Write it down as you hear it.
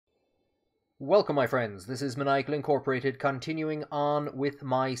Welcome, my friends. This is Maniacal Incorporated, continuing on with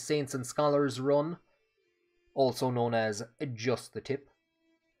my Saints and Scholars run, also known as Just the Tip,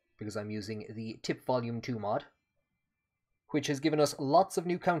 because I'm using the Tip Volume 2 mod, which has given us lots of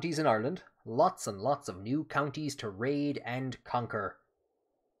new counties in Ireland, lots and lots of new counties to raid and conquer.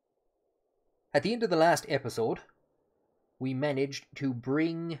 At the end of the last episode, we managed to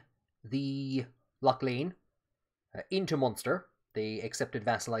bring the Loch Lane into Munster. They accepted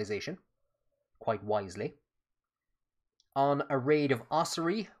vassalization quite wisely. On a raid of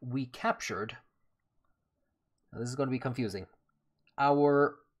Ossory, we captured, now this is going to be confusing,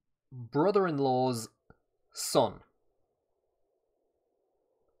 our brother-in-law's son.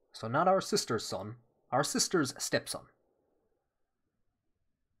 So not our sister's son, our sister's stepson.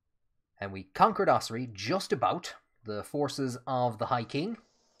 And we conquered Ossory just about. The forces of the High King,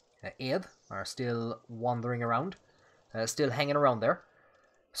 Ead, are still wandering around, still hanging around there.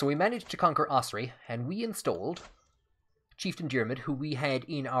 So we managed to conquer Ossory, and we installed Chieftain Diarmid, who we had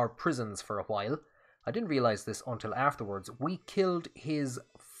in our prisons for a while. I didn't realise this until afterwards. We killed his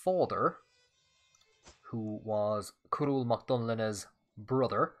father, who was Curul MacDunlan's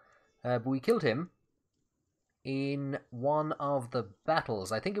brother, but we killed him in one of the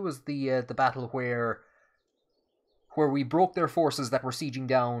battles. I think it was the battle where we broke their forces that were sieging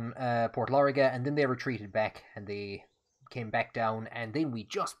down Port Loriga, and then they retreated back, and they came back down, and then we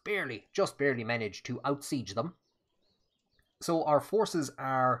just barely managed to outsiege them. So our forces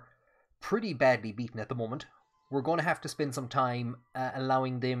are pretty badly beaten at the moment. We're going to have to spend some time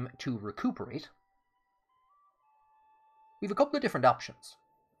allowing them to recuperate. We have a couple of different options.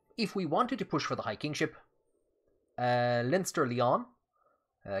 If we wanted to push for the High Kingship, Leinster, Leon,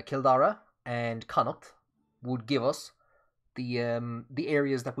 Kildare, and Connacht would give us the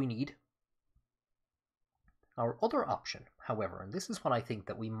areas that we need. Our other option, however, and this is what I think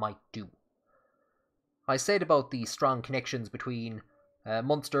that we might do. I said about the strong connections between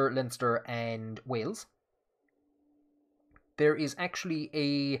Munster, Leinster, and Wales. There is actually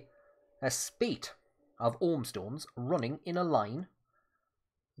a spate of Ohmstones running in a line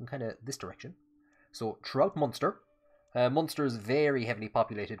in kind of this direction. So throughout Munster, Munster is very heavily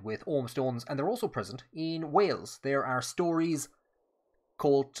populated with Ohmstones, and they're also present in Wales. There are stories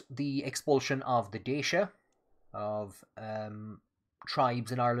called the expulsion of the Dacia, of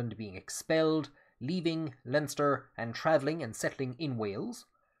tribes in Ireland being expelled, leaving Leinster and travelling and settling in Wales.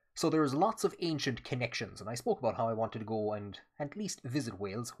 So there's lots of ancient connections, and I spoke about how I wanted to go and at least visit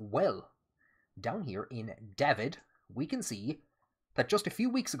Wales. Well, down here in David, we can see that just a few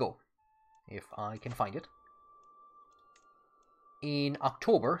weeks ago, if I can find it, in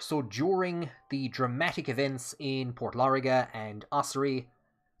October, so during the dramatic events in Port Loriga and Ossory,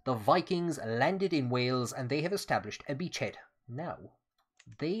 the Vikings landed in Wales and they have established a beachhead. Now,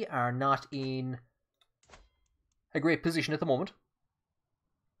 they are not in a great position at the moment.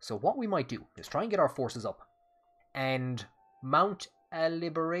 So what we might do is try and get our forces up and mount a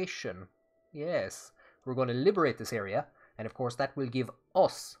liberation. Yes, we're going to liberate this area, and of course that will give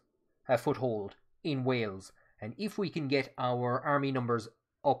us a foothold in Wales. And if we can get our army numbers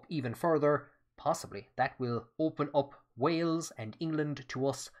up even further, possibly that will open up Wales and England to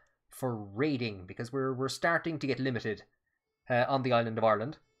us for raiding, because we're starting to get limited on the island of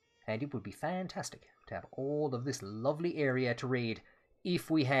Ireland, and it would be fantastic to have all of this lovely area to raid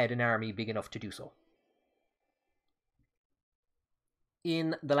if we had an army big enough to do so.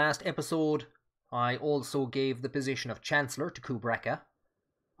 In the last episode, I also gave the position of Chancellor to Cúbracca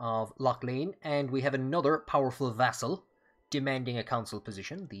of Loch Lane, and we have another powerful vassal demanding a council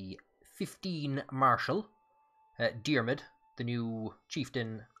position, the 15 Marshal, Diarmid, the new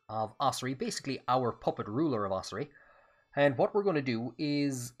chieftain of Ossory, basically our puppet ruler of Ossory. And what we're going to do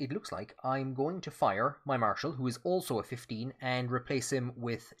is, it looks like I'm going to fire my Marshal, who is also a 15, and replace him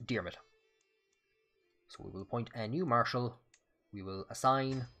with Diarmid. So we will appoint a new Marshal, we will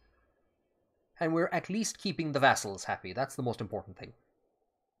assign, and we're at least keeping the vassals happy. That's the most important thing.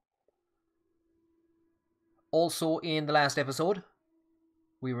 Also, in the last episode,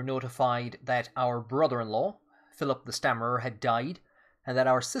 we were notified that our brother-in-law, Philip the Stammerer, had died, and that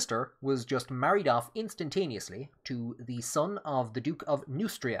our sister was just married off instantaneously to the son of the Duke of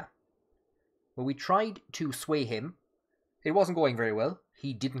Neustria. When we tried to sway him, it wasn't going very well.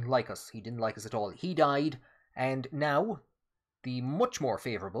 He didn't like us. He didn't like us at all. He died, and now the much more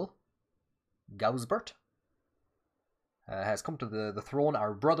favourable Gausbert has come to the throne.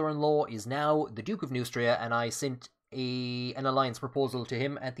 Our brother-in-law is now the Duke of Neustria, and I sent an alliance proposal to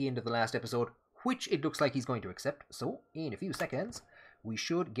him at the end of the last episode, which it looks like he's going to accept. So, in a few seconds, we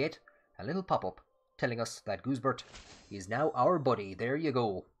should get a little pop-up telling us that Gausbert is now our buddy. There you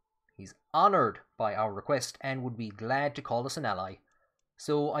go. He's honoured by our request and would be glad to call us an ally.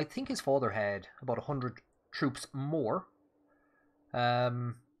 So I think his father had about 100 troops more.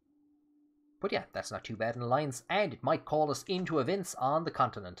 But yeah, that's not too bad an alliance, and it might call us into events on the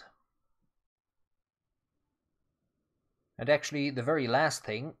continent. And actually, the very last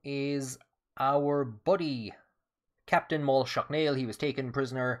thing is our buddy, Captain Maul Shocknail. He was taken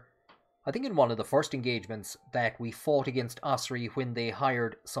prisoner, I think, in one of the first engagements that we fought against Ossory when they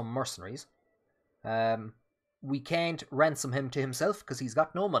hired some mercenaries. We can't ransom him to himself because he's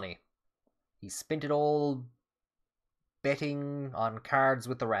got no money. He spent it all betting on cards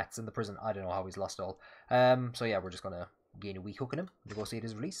with the rats in the prison. I don't know how he's lost it all. So yeah, we're just going to gain a week hooking him, negotiate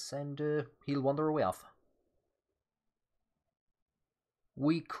his release, and he'll wander away off.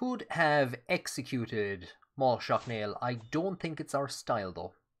 We could have executed Maul Shocknail. I don't think it's our style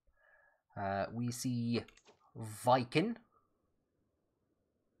though. We see Viking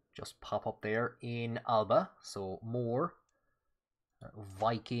just pop up there in Alba, so more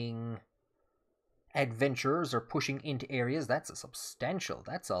Viking adventurers are pushing into areas. That's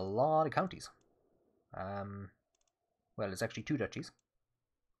a lot of counties. Well, it's actually 2 duchies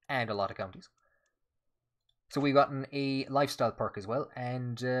and a lot of counties. So we've gotten a lifestyle perk as well,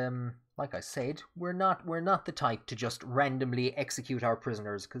 and like I said, we're not the type to just randomly execute our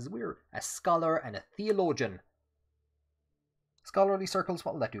prisoners, because we're a scholar and a theologian. Scholarly circles,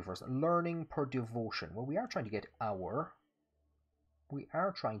 what will that do for us? Learning per devotion. Well, we are trying to get our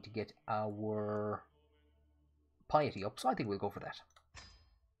piety up, so I think we'll go for that.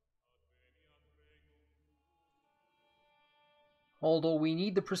 Although we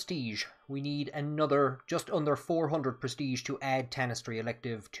need the prestige. We need another just under 400 prestige to add Tanistry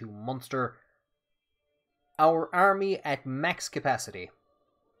elective to Munster. Our army at max capacity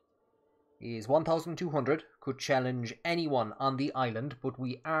is 1,200. Could challenge anyone on the island, but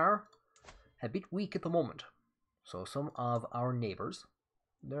we are a bit weak at the moment. So some of our neighbours,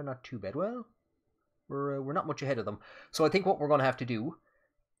 they're not too bad. Well, we're not much ahead of them. So I think what we're going to have to do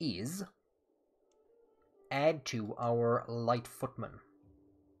is add to our light footmen.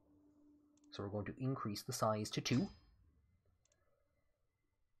 So we're going to increase the size to 2.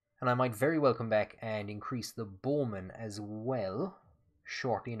 And I might very well come back and increase the bowmen as well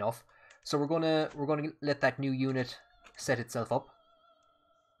shortly enough. So we're going to let that new unit set itself up.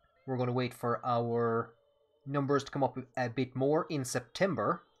 We're going to wait for our numbers to come up a bit more in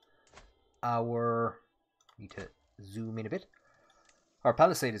September. Need to zoom in a bit. Our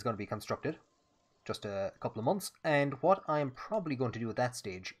palisade is going to be constructed. Just a couple of months, and what I'm probably going to do at that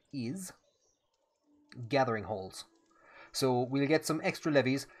stage is gathering halls. So we'll get some extra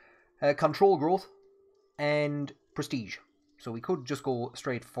levies, control growth, and prestige. So we could just go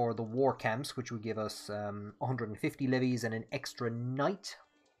straight for the war camps, which would give us 150 levies and an extra knight.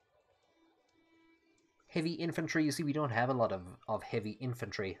 Heavy infantry, you see, we don't have a lot of heavy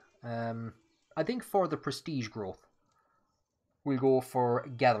infantry. I think for the prestige growth, we'll go for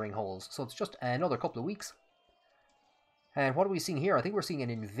gathering halls. So it's just another couple of weeks. And what are we seeing here? I think we're seeing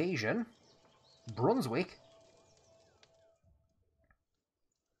an invasion. Brunswick.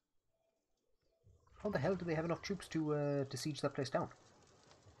 How the hell do they have enough troops to siege that place down?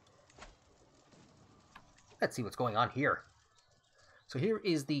 Let's see what's going on here. So here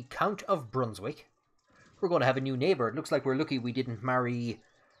is the Count of Brunswick. We're going to have a new neighbour. It looks like we're lucky we didn't marry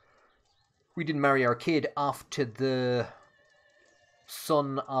our kid off to the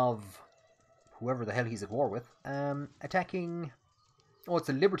son of whoever the hell he's at war with, attacking. Oh, it's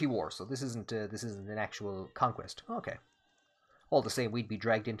a Liberty War, so this isn't an actual conquest. Okay. All the same, we'd be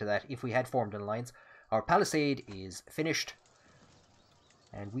dragged into that if we had formed an alliance. Our palisade is finished,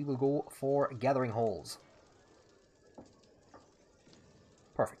 and we will go for gathering halls.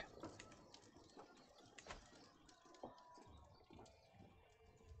 Perfect.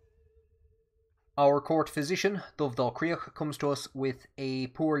 Our court physician, Dovdal Creach, comes to us with a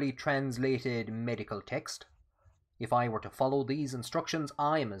poorly translated medical text. If I were to follow these instructions,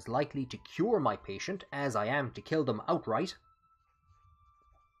 I am as likely to cure my patient as I am to kill them outright.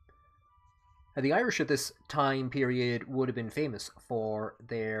 The Irish at this time period would have been famous for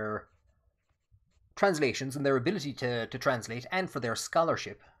their translations and their ability to translate, and for their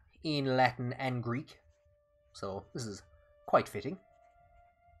scholarship in Latin and Greek. So this is quite fitting.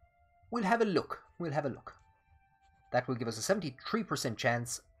 We'll have a look. That will give us a 73%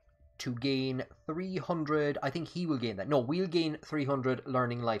 chance to gain 300. I think he will gain that. No, we'll gain 300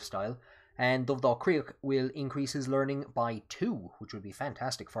 learning lifestyle. And Dovdal Creach will increase his learning by 2, which would be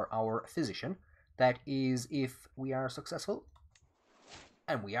fantastic for our physician. That is if we are successful.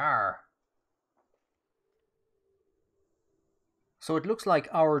 And we are. So it looks like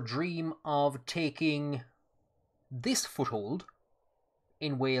our dream of taking this foothold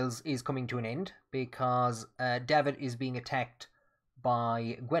in Wales is coming to an end, because David is being attacked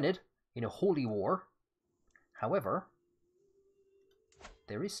by Gwynedd in a holy war. However,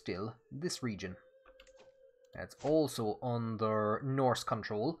 there is still this region. That's also under Norse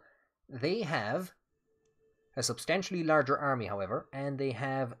control. They have a substantially larger army, however, and they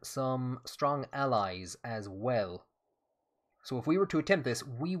have some strong allies as well. So if we were to attempt this,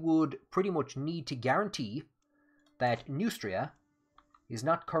 we would pretty much need to guarantee that Neustria is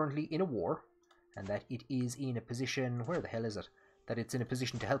not currently in a war, and that it is in a position... Where the hell is it? That it's in a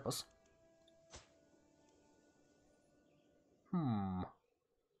position to help us.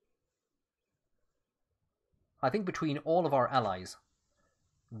 I think between all of our allies,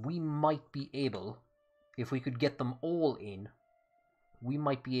 we might be able, if we could get them all in, we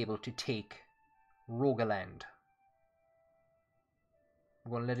might be able to take Rogaland.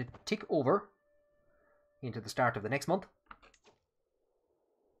 We're going to let it tick over into the start of the next month.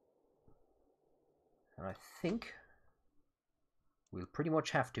 And I think we'll pretty much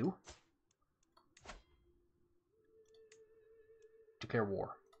have to declare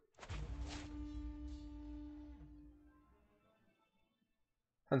war.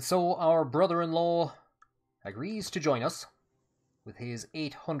 And so our brother-in-law agrees to join us with his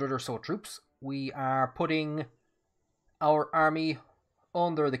 800 or so troops. We are putting our army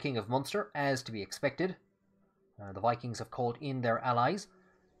under the King of Munster, as to be expected. The Vikings have called in their allies.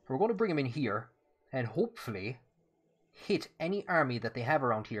 We're going to bring them in here and hopefully hit any army that they have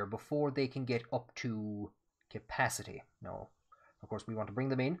around here before they can get up to capacity. Now, of course, we want to bring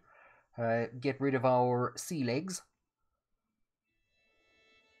them in, get rid of our sea legs.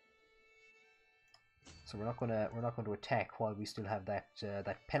 So we're not going to attack while we still have that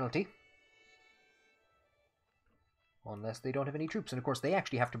penalty, unless they don't have any troops. And of course, they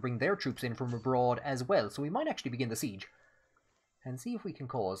actually have to bring their troops in from abroad as well. So we might actually begin the siege and see if we can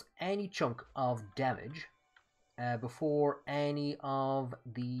cause any chunk of damage before any of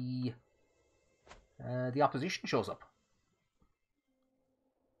the opposition shows up.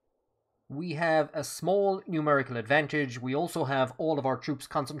 We have a small numerical advantage. We also have all of our troops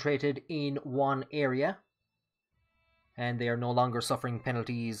concentrated in one area, and they are no longer suffering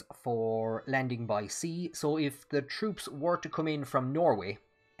penalties for landing by sea. So if the troops were to come in from Norway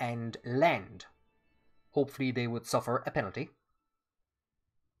and land, hopefully they would suffer a penalty.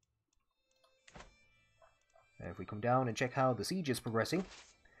 If we come down and check how the siege is progressing,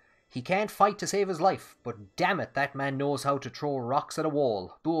 he can't fight to save his life, but damn it, that man knows how to throw rocks at a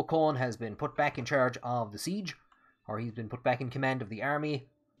wall. Buachan has been put back in charge of the siege, or he's been put back in command of the army.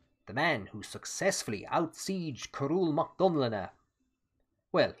 The man who successfully outsieged Crusader mac Donlanna.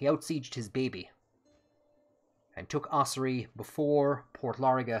 Well, he outsieged his baby and took Ossory before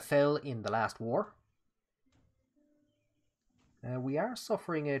Portlarga fell in the last war. We are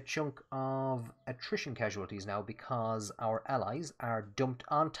suffering a chunk of attrition casualties now because our allies are dumped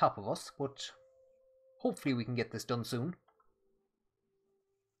on top of us, but hopefully we can get this done soon.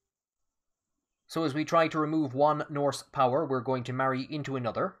 So as we try to remove one Norse power, we're going to marry into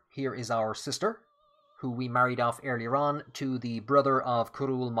another. Here is our sister, who we married off earlier on to the brother of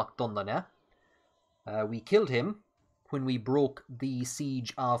Crusader mac Donlanna. We killed him when we broke the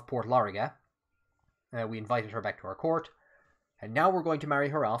siege of Portlarga. We invited her back to our court. And now we're going to marry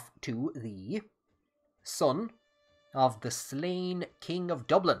her off to the son of the slain King of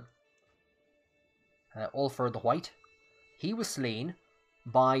Dublin, Ulfr the White. He was slain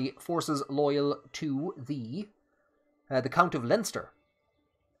by forces loyal to the Count of Leinster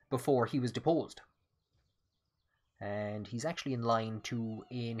before he was deposed. And he's actually in line to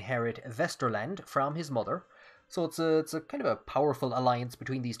inherit Westerland from his mother. So it's a kind of a powerful alliance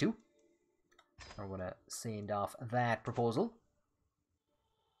between these two. We're going to send off that proposal.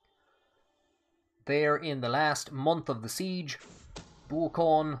 There, in the last month of the siege,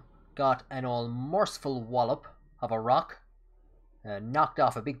 Buachan got an all-merciful wallop of a rock, knocked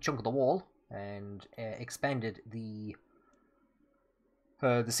off a big chunk of the wall, and expanded the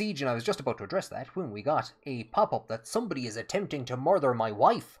siege. And I was just about to address that when we got a pop-up that somebody is attempting to murder my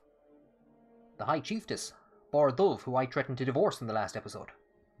wife, the High Chiefess, Bardov, who I threatened to divorce in the last episode.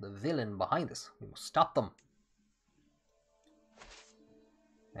 The villain behind this. We must stop them.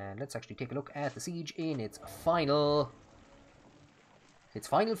 And let's actually take a look at the siege in its final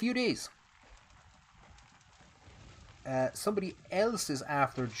few days. Somebody else is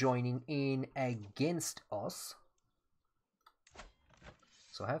after joining in against us.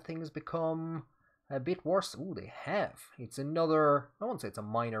 So have things become a bit worse? Oh, they have. It's another, I won't say it's a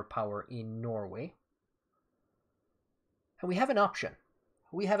minor power in Norway. And we have an option.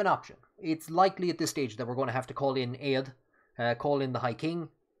 We have an option. It's likely at this stage that we're going to have to call in Ead, call in the High King.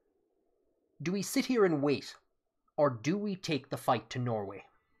 Do we sit here and wait, or do we take the fight to Norway?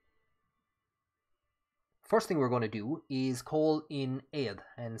 First thing we're going to do is call in Ead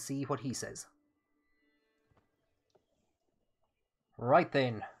and see what he says. Right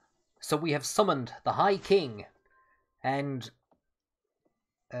then. So we have summoned the High King, and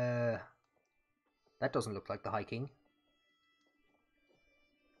that doesn't look like the High King.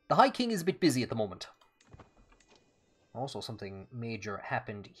 The High King is a bit busy at the moment. Also, something major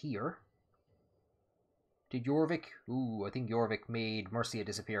happened here. Did Jorvik? Ooh, I think Jorvik made Mercia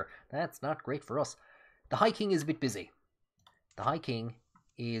disappear. That's not great for us. The High King is a bit busy. The High King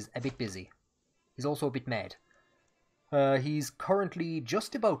is a bit busy. He's also a bit mad. He's currently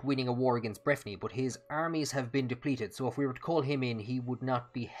just about winning a war against Breffni, but his armies have been depleted, so if we were to call him in, he would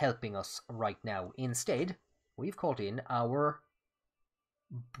not be helping us right now. Instead, we've called in our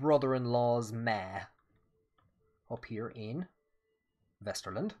brother-in-law's Ma up here in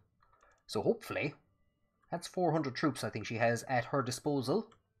Vesterland. So hopefully, that's 400 troops I think she has at her disposal.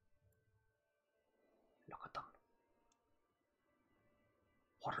 Look at them.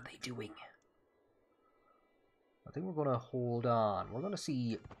 What are they doing? I think we're going to hold on. We're going to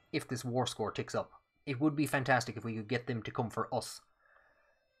see if this war score ticks up. It would be fantastic if we could get them to come for us.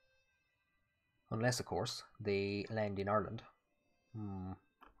 Unless, of course, they land in Ireland.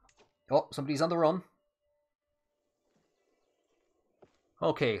 Oh, somebody's on the run.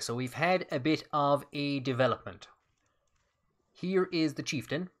 Okay, so we've had a bit of a development. Here is the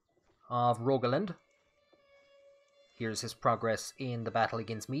chieftain of Rogaland. Here's his progress in the battle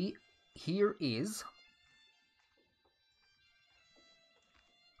against me. Here is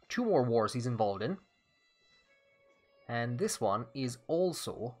 2 more wars he's involved in. And this one is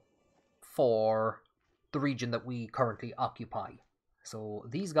also for the region that we currently occupy. So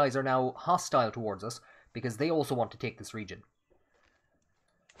these guys are now hostile towards us because they also want to take this region.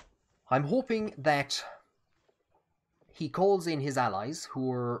 I'm hoping that he calls in his allies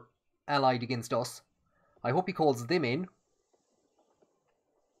who are allied against us. I hope he calls them in.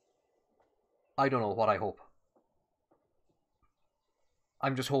 I don't know what I hope.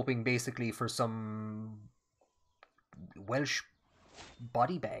 I'm just hoping basically for some Welsh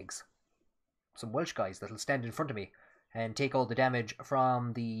body bags. Some Welsh guys that'll stand in front of me and take all the damage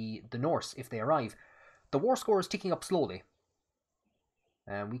from the Norse if they arrive. The war score is ticking up slowly.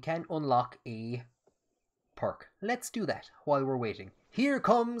 And we can unlock a perk. Let's do that while we're waiting. Here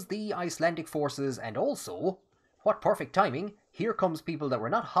comes the Icelandic forces, and also, what perfect timing, here comes people that we're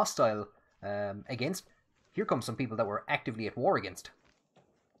not hostile against. Here comes some people that we're actively at war against.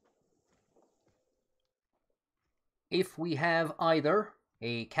 If we have either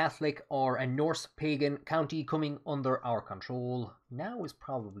a Catholic or a Norse pagan county coming under our control, now is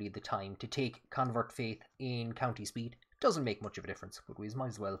probably the time to take Convert Faith in County Speed. Doesn't make much of a difference, but we might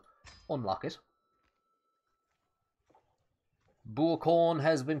as well unlock it. Buacon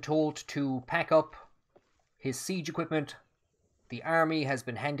has been told to pack up his siege equipment. The army has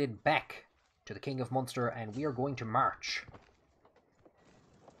been handed back to the King of Munster, and we are going to march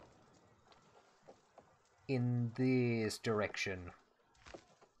in this direction.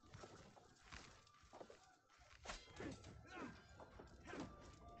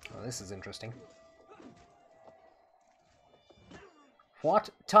 Oh, this is interesting.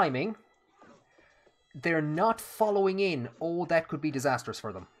 What timing? They're not following in. Oh, that could be disastrous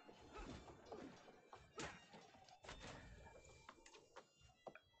for them.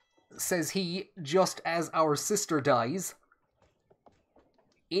 Says he, just as our sister dies,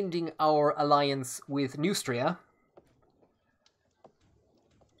 ending our alliance with Neustria.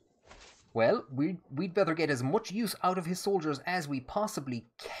 Well, we'd better get as much use out of his soldiers as we possibly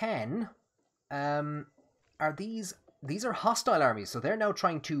can. Are these are hostile armies, so they're now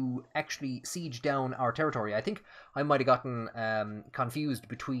trying to actually siege down our territory. I think I might have gotten confused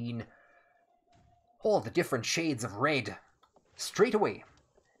between all the different shades of red. Straight away,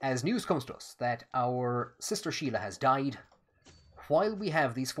 as news comes to us that our sister Sheila has died, while we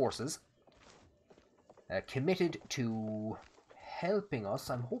have these forces committed to helping us,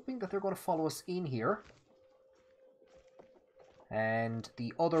 I'm hoping that they're going to follow us in here. And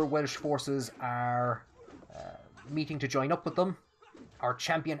the other Welsh forces are meeting to join up with them. Our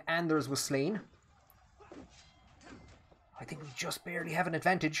champion Anders was slain. I think we just barely have an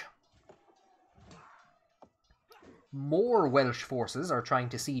advantage. More Welsh forces are trying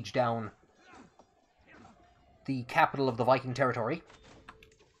to siege down the capital of the Viking territory.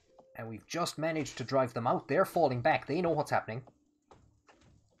 And we've just managed to drive them out. They're falling back. They know what's happening.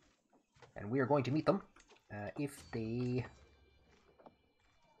 And we are going to meet them. if they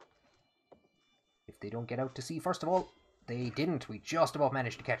don't get out to sea first of all. They didn't. We just about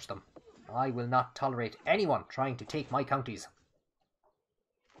managed to catch them. I will not tolerate anyone trying to take my counties.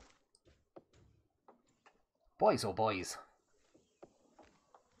 Boys, oh boys.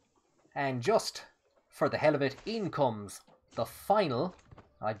 And just for the hell of it, in comes the final,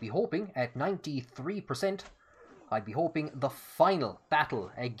 I'd be hoping, at 93%, I'd be hoping the final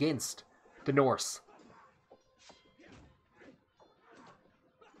battle against the Norse.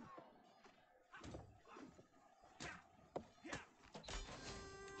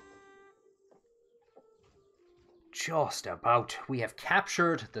 Just about. We have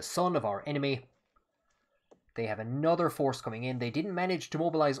captured the son of our enemy. They have another force coming in. They didn't manage to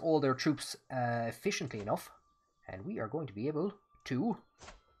mobilize all their troops efficiently enough. And we are going to be able to...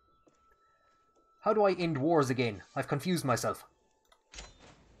 How do I end wars again? I've confused myself.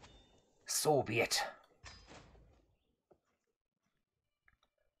 So be it.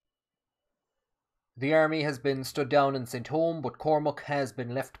 The army has been stood down and sent home, but Cormac has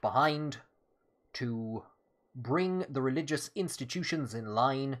been left behind to bring the religious institutions in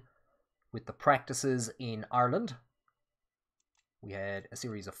line with the practices in Ireland. We had a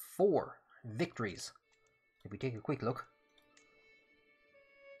series of 4 victories. If we take a quick look,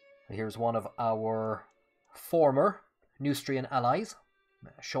 here's one of our former Neustrian allies.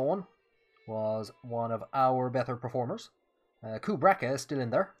 Sean was one of our better performers. Kubraka is still in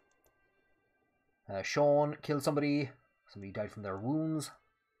there. Sean killed somebody. Somebody died from their wounds.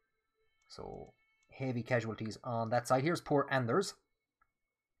 So heavy casualties on that side. Here's poor Anders.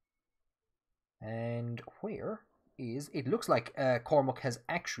 And where is... It looks like Cormac has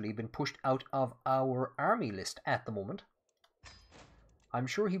actually been pushed out of our army list at the moment. I'm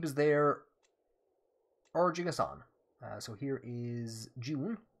sure he was there urging us on. So here is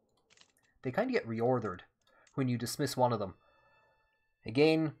June. They kind of get reordered when you dismiss one of them.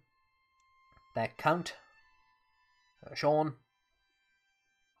 Again, that count, Sean,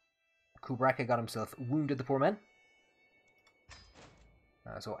 Kubraka got himself wounded, the poor man.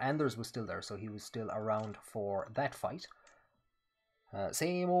 So Anders was still there, so he was still around for that fight.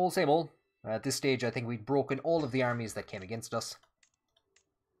 Same old, same old. At this stage, I think we'd broken all of the armies that came against us.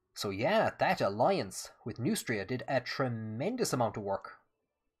 So yeah, that alliance with Neustria did a tremendous amount of work.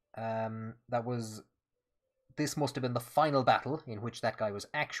 This must have been the final battle in which that guy was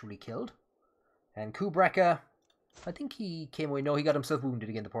actually killed. And Kubraka, I think he came away. No, he got himself wounded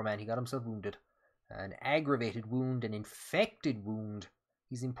again, the poor man. He got himself wounded. An aggravated wound, an infected wound.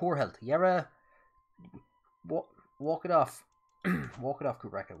 He's in poor health. Yara, walk it off. Walk it off,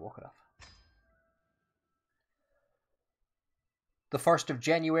 Kubraka. Walk it off. The 1st of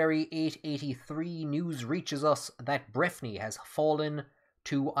January 883, news reaches us that Breffni has fallen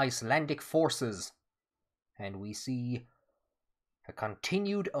to Icelandic forces. And we see a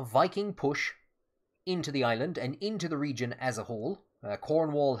continued Viking push into the island and into the region as a whole.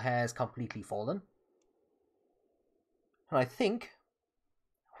 Cornwall has completely fallen. And I think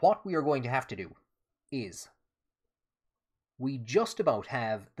what we are going to have to do is we just about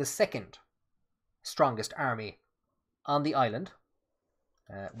have the 2nd strongest army on the island.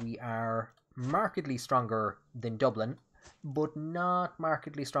 We are markedly stronger than Dublin, but not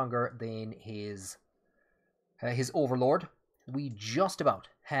markedly stronger than his overlord. We just about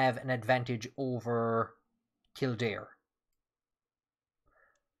have an advantage over Kildare.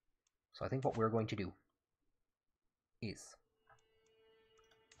 So I think what we're going to do is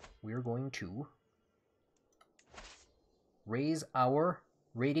we're going to raise our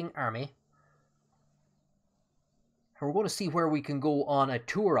raiding army. And we're going to see where we can go on a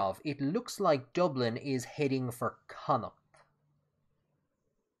tour of. It looks like Dublin is heading for Connacht.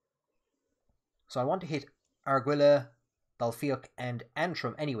 So I want to hit Arguilla, Dalfiach and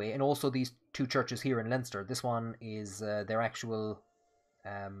Antrim anyway, and also these 2 churches here in Leinster. This one is their actual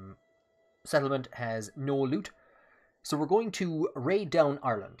settlement, has no loot. So we're going to raid down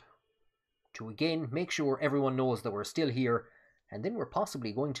Ireland to again make sure everyone knows that we're still here, and then we're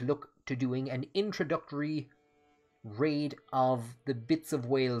possibly going to look to doing an introductory raid of the bits of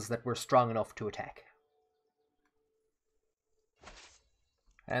Wales that we're strong enough to attack.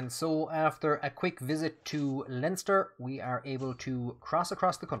 And so after a quick visit to Leinster, we are able to cross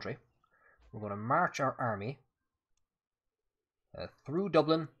across the country. We're going to march our army through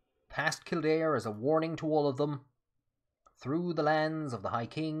Dublin, past Kildare as a warning to all of them, through the lands of the High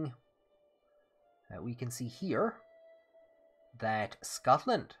King. We can see here that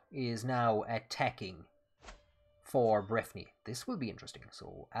Scotland is now attacking for Breffni. This will be interesting.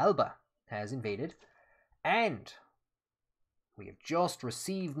 So Alba has invaded, and we have just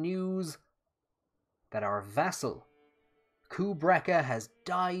received news that our vassal, Crusader, has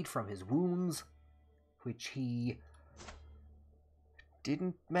died from his wounds, which he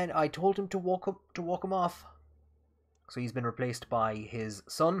didn't I told him to walk him off. So he's been replaced by his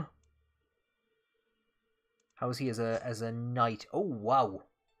son. How is he as a knight? Oh wow.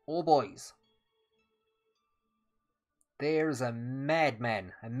 Oh boys. There's a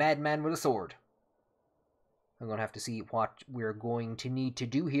madman with a sword. I'm going to have to see what we're going to need to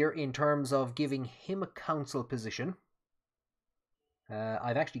do here in terms of giving him a council position.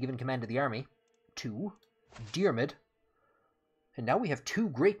 I've actually given command of the army to Diarmid. And now we have two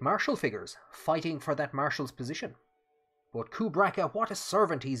great martial figures fighting for that marshal's position. But Crusader, what a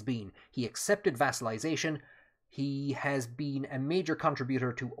servant he's been. He accepted vassalization. He has been a major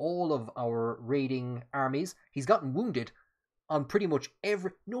contributor to all of our raiding armies. He's gotten wounded on pretty much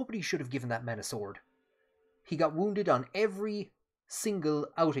every... Nobody should have given that man a sword. He got wounded on every single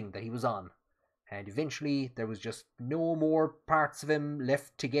outing that he was on. And eventually there was just no more parts of him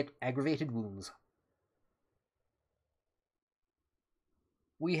left to get aggravated wounds.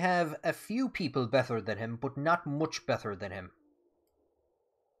 We have a few people better than him, but not much better than him.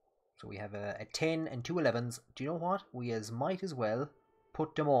 So we have a 10 and two 11s. Do you know what? We might as well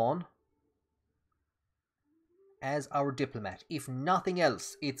put them on as our diplomat. If nothing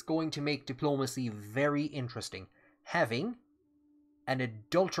else, it's going to make diplomacy very interesting. Having an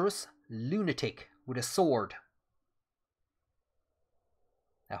adulterous lunatic with a sword.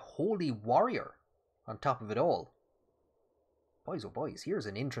 A holy warrior on top of it all. Boys, oh boys, here is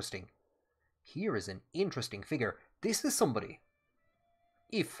an interesting figure. This is somebody,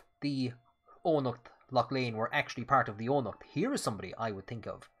 if the Eóganacht Lochlane were actually part of the Eóganacht, here is somebody I would think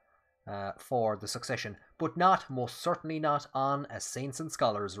of for the succession, but most certainly not on a Saints and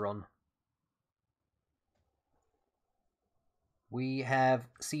Scholars run. We have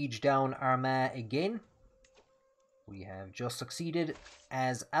sieged down Armagh again. We have just succeeded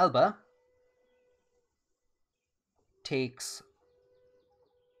as Alba takes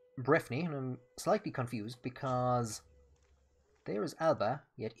Breffni, and I'm slightly confused because there is Alba,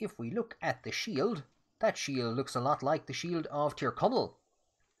 yet if we look at the shield, that shield looks a lot like the shield of Tyrconnell.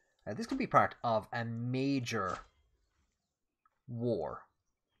 This could be part of a major war,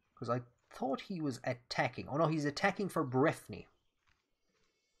 because I thought he was attacking. Oh no, he's attacking for Breffni.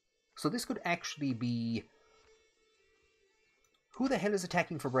 So this could actually be... Who the hell is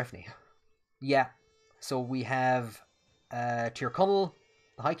attacking for Breffni? Yeah, so we have Tyrconnell,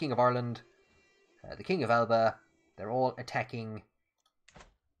 the High King of Ireland, the King of Alba. They're all attacking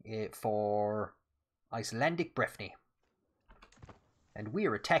for Icelandic Breffni. And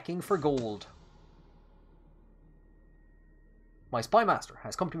we're attacking for gold. My spymaster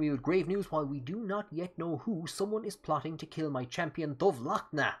has come to me with grave news. While we do not yet know who, someone is plotting to kill my champion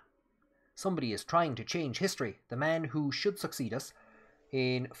Dovlachna. Somebody is trying to change history. The man who should succeed us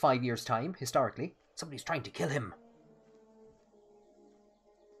in 5 years' time, historically, somebody's trying to kill him.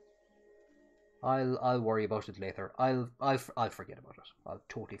 I'll worry about it later. I'll forget about it. I'll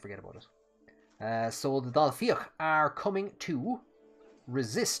totally forget about it. So the Dalfiach are coming to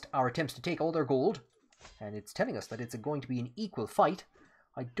resist our attempts to take all their gold, and it's telling us that it's going to be an equal fight.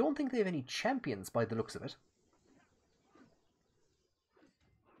 I don't think they have any champions by the looks of it.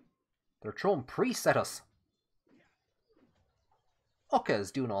 They're throwing priests at us.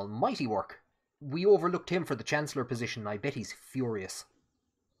 Ukka's doing almighty work. We overlooked him for the Chancellor position. I bet he's furious.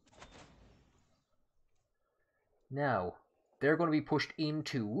 Now, they're going to be pushed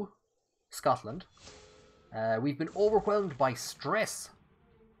into Scotland. We've been overwhelmed by stress.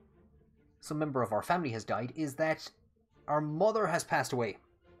 Some member of our family has died. Is that our mother has passed away.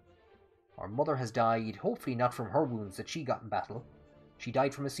 Our mother has died, hopefully not from her wounds that she got in battle. She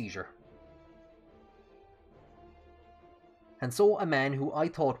died from a seizure. And so a man who I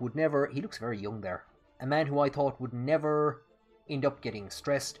thought would never... He looks very young there. A man who I thought would never end up getting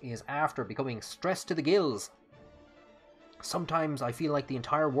stressed is after becoming stressed to the gills. Sometimes I feel like the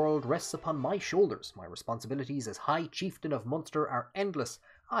entire world rests upon my shoulders. My responsibilities as High Chieftain of Munster are endless.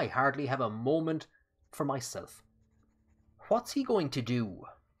 I hardly have a moment for myself. What's he going to do?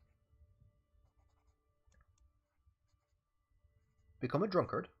 Become a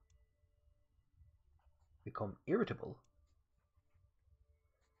drunkard? Become irritable?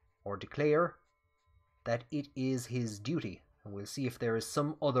 Or declare that it is his duty? And we'll see if there is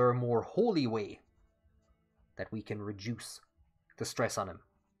some other more holy way that we can reduce the stress on him.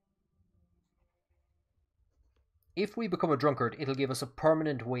 If we become a drunkard, it'll give us a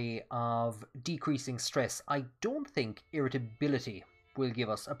permanent way of decreasing stress. I don't think irritability will give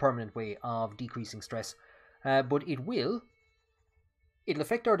us a permanent way of decreasing stress, but it will It'll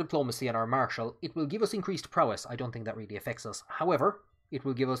affect our diplomacy and our martial. It will give us increased prowess. I don't think that really affects us. However, it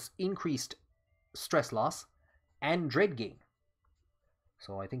will give us increased stress loss and dread gain.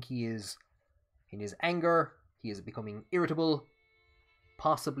 So I think he is, in his anger, he is becoming irritable,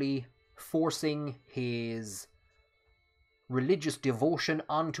 possibly forcing his religious devotion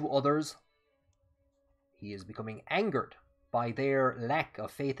onto others. He is becoming angered by their lack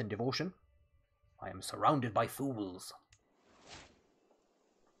of faith and devotion. I am surrounded by fools.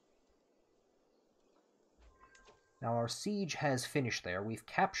 Now our siege has finished there. We've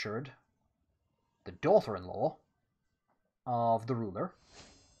captured the daughter-in-law of the ruler.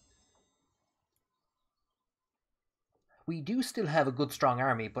 We do still have a good strong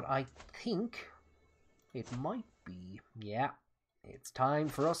army, but I think it might be, yeah, it's time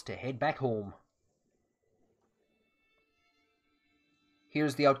for us to head back home.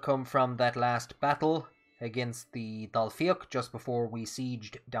 Here's the outcome from that last battle against the Dalfiach just before we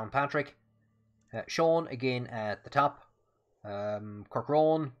sieged Downpatrick. Sean again at the top.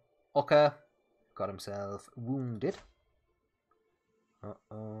 Corcrone, Ucca, got himself wounded.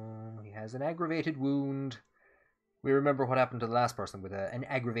 He has an aggravated wound. We remember what happened to the last person with an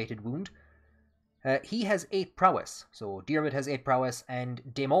aggravated wound. He has 8 prowess. So Diarmid has 8 prowess, and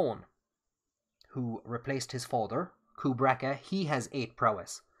Daemon, who replaced his father, Kubraka, he has 8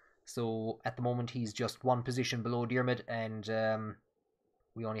 prowess. So at the moment he's just 1 position below Diarmid, and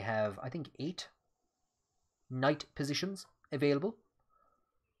we only have, I think, 8 knight positions available.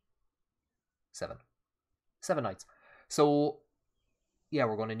 7 knights. So yeah,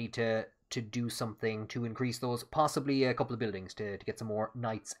 we're going to need to do something to increase those, possibly a couple of buildings to get some more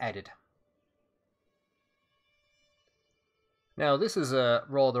knights added. Now this is a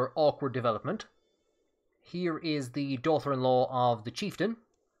rather awkward development. Here is the daughter-in-law of the chieftain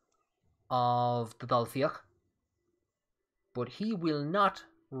of the Dalfiach, but he will not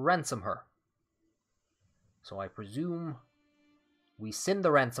ransom her. So I presume we send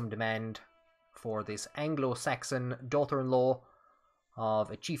the ransom demand for this Anglo-Saxon daughter-in-law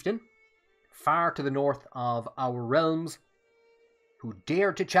of a chieftain far to the north of our realms, who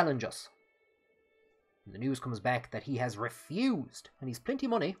dared to challenge us. And the news comes back that he has refused, and he's plenty of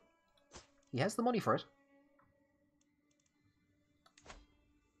money. He has the money for it.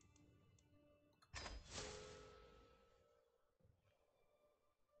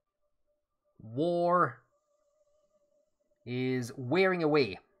 War is wearing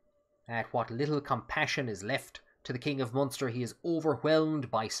away at what little compassion is left to the King of Munster. He is overwhelmed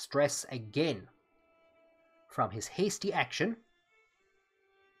by stress again from his hasty action.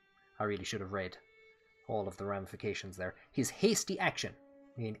 I really should have read all of the ramifications there. His hasty action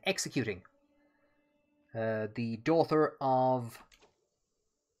in executing the daughter of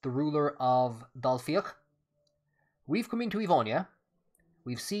the ruler of Dalfiach. We've come into Evonia.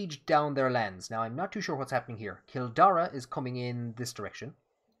 We've sieged down their lands. Now I'm not too sure what's happening here. Kildara is coming in this direction.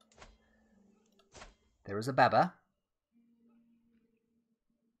 There is a Baba.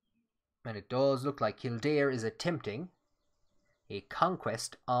 And it does look like Kildare is attempting a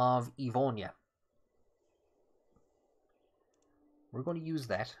conquest of Evonia. We're going to use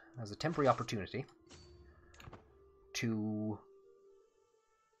that as a temporary opportunity to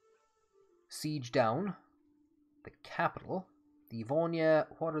siege down the capital. The Evonia,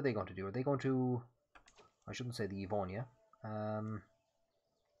 what are they going to do? Are they going to... I shouldn't say the Evonia.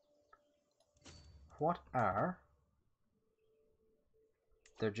 What are...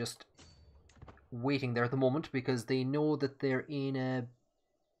 They're just waiting there at the moment because they know that they're in a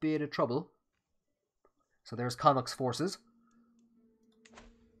bit of trouble. So there's Connacht's forces.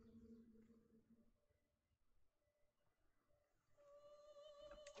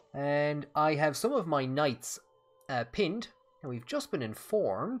 And I have some of my knights pinned. And we've just been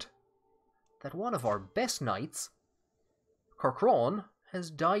informed that one of our best knights, Corcrone, has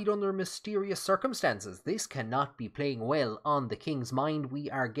died under mysterious circumstances. This cannot be playing well on the king's mind.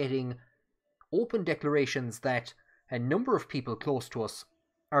 We are getting open declarations that a number of people close to us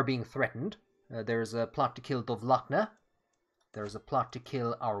are being threatened. There's a plot to kill Dovlachna. There's a plot to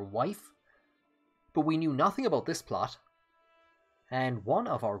kill our wife. But we knew nothing about this plot. And one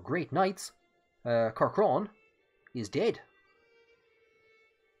of our great knights, Corcrone, is dead.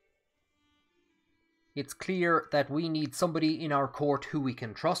 It's clear that we need somebody in our court who we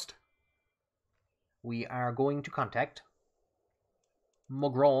can trust. We are going to contact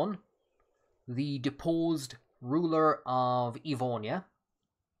Mogron, the deposed ruler of Evonia,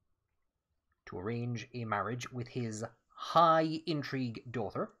 to arrange a marriage with his high intrigue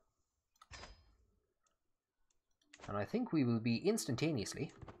daughter. And I think we will be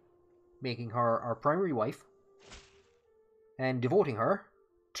instantaneously making her our primary wife and devoting her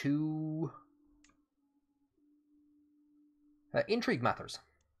to intrigue matters.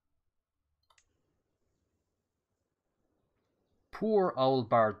 Poor old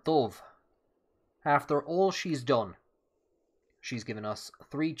Bard Dove. After all she's done, she's given us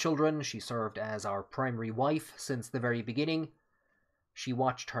 3 children. She served as our primary wife since the very beginning. She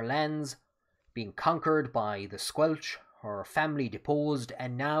watched her lands being conquered by the Squelch, her family deposed,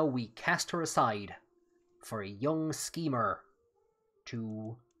 and now we cast her aside for a young schemer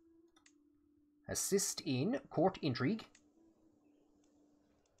to assist in court intrigue.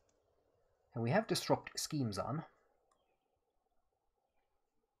 And we have disrupt schemes on.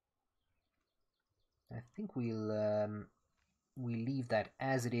 I think we'll leave that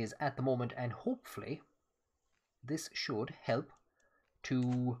as it is at the moment, and hopefully this should help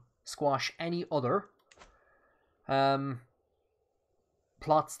to squash any other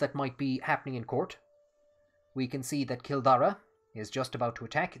plots that might be happening in court. We can see that Kildare is just about to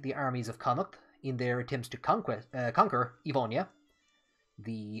attack the armies of Connacht in their attempts to conquer Eóganacht,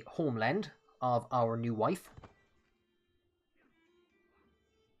 the homeland of our new wife.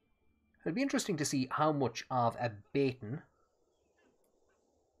 It'll be interesting to see how much of a baton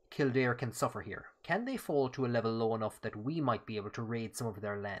Kildare can suffer here. Can they fall to a level low enough that we might be able to raid some of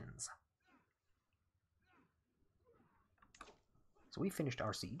their lands? So we finished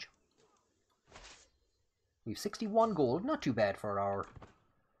our siege. We've 61 gold, not too bad for our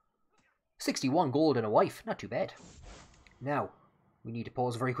 61 gold and a wife, not too bad. Now, we need to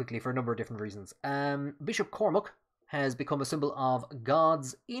pause very quickly for a number of different reasons. Bishop Cormac has become a symbol of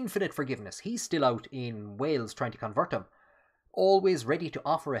God's infinite forgiveness. He's still out in Wales trying to convert him. Always ready to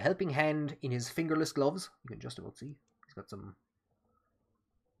offer a helping hand in his fingerless gloves. You can just about see. He's got some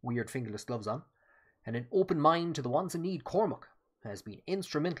weird fingerless gloves on. And an open mind to the ones in need. Cormac has been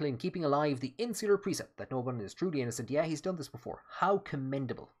instrumental in keeping alive the insular precept that no one is truly innocent. Yeah, he's done this before. How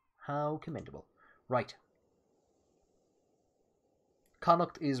commendable. How commendable. Right.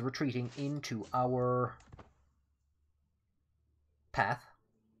 Connacht is retreating into our path.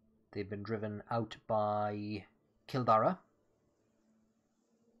 They've been driven out by Kildare.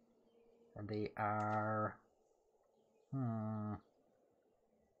 And they are...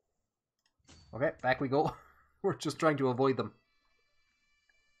 Okay, back we go. We're just trying to avoid them.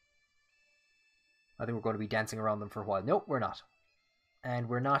 I think we're going to be dancing around them for a while. Nope, we're not. And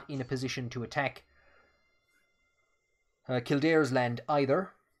we're not in a position to attack Kildare's land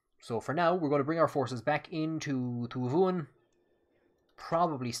either. So for now, we're going to bring our forces back into Tuavuan.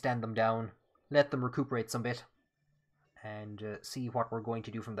 Probably stand them down. Let them recuperate some bit. And see what we're going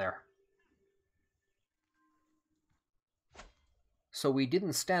to do from there. So we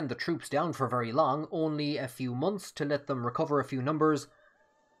didn't stand the troops down for very long. Only a few months to let them recover a few numbers.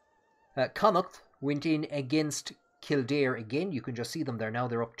 Connacht went in against Kildare again. You can just see them there now.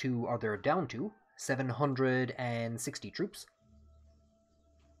 They're up to, or they're down to, 760 troops.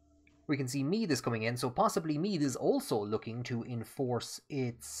 We can see Meath is coming in, so possibly Meath is also looking to enforce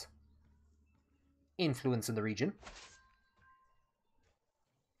its influence in the region.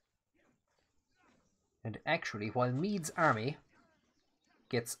 And actually, while Meath's army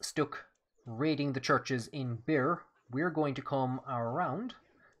gets stuck raiding the churches in Bir, we're going to come around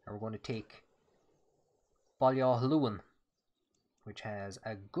and we're going to take Ballyahluan, which has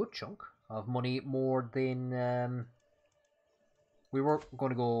a good chunk of money, more than we were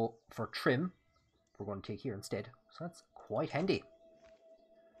going to go for Trim. We're going to take here instead, so that's quite handy.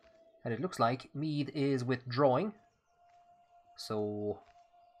 And it looks like Meath is withdrawing, so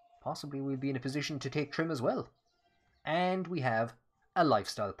possibly we'll be in a position to take Trim as well. And we have a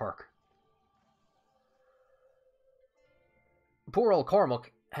lifestyle perk. Poor old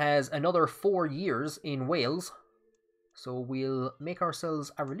Cormac has another 4 years in Wales, so we'll make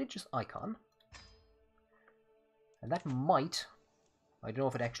ourselves a religious icon. And that might, I don't know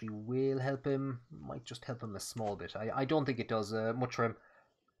if it actually will help him, might just help him a small bit. I don't think it does much for him,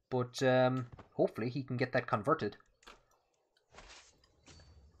 but hopefully he can get that converted.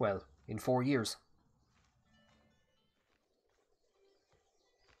 Well, in 4 years.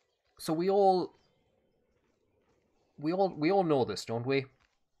 So we all know this, don't we?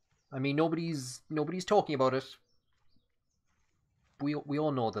 I mean, nobody's talking about it. We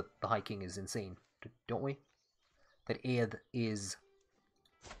all know that the High King is insane, don't we? That Ead is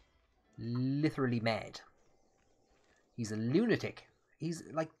literally mad. He's a lunatic. He's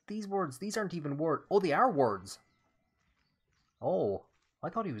like, these words, these aren't even words. Oh, they are words. Oh, I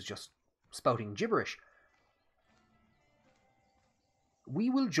thought he was just spouting gibberish. We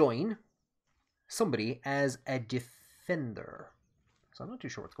will join somebody as a defender. So I'm not too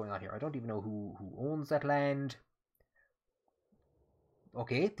sure what's going on here. I don't even know who owns that land.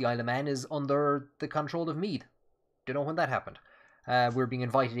 Okay, the Isle of Man is under the control of Meath. Don't know when that happened. We're being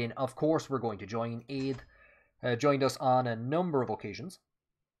invited in. Of course, we're going to join. Aid joined us on a number of occasions.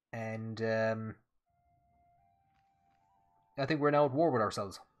 And I think we're now at war with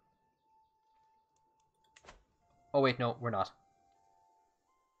ourselves. Oh wait, no, we're not.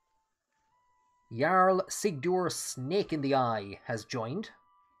 Jarl Sigdur Snake in the Eye has joined.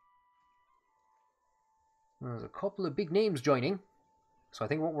 There's a couple of big names joining. So I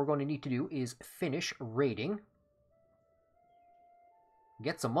think what we're going to need to do is finish raiding.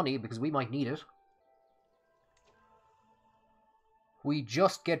 Get some money, because we might need it. We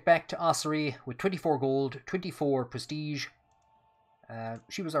just get back to Ossory with 24 gold, 24 prestige.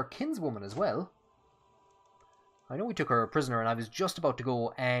 She was our kinswoman as well. I know we took her prisoner, and I was just about to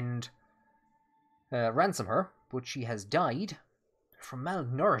go and ransom her, but she has died from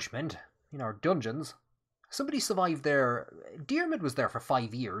malnourishment in our dungeons. Somebody survived there. Diarmid was there for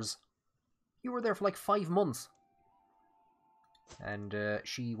 5 years. You were there for like 5 months. And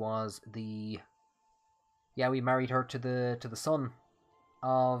she was the... Yeah, we married her to the son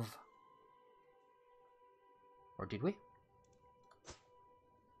of... Or did we?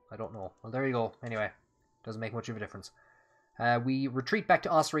 I don't know. Well, there you go. Anyway, doesn't make much of a difference. We retreat back to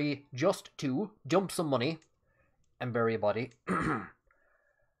Ossory just to dump some money and bury a body.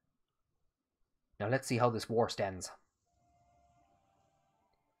 Now let's see how this war stands.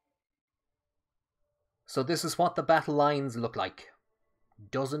 So this is what the battle lines look like.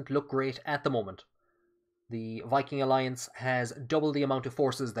 Doesn't look great at the moment. The Viking alliance has double the amount of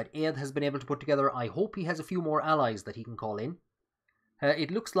forces that Ead has been able to put together. I hope he has a few more allies that he can call in.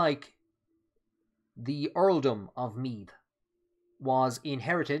 It looks like the earldom of Meath was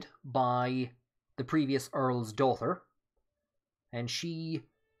inherited by the previous earl's daughter, and she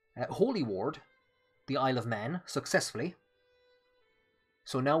holy warred the Isle of Man successfully.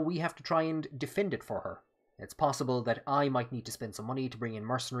 So now we have to try and defend it for her. It's possible that I might need to spend some money to bring in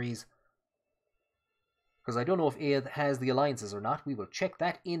mercenaries, because I don't know if Ead has the alliances or not. We will check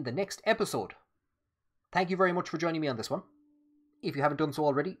that in the next episode. Thank you very much for joining me on this one. If you haven't done so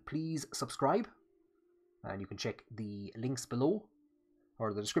already, please subscribe. And you can check the links below,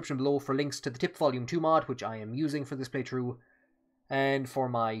 or the description below, for links to the Tip Volume 2 mod, which I am using for this playthrough, and for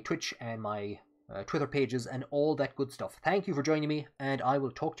my Twitch and my Twitter pages and all that good stuff. Thank you for joining me, and I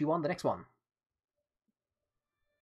will talk to you on the next one.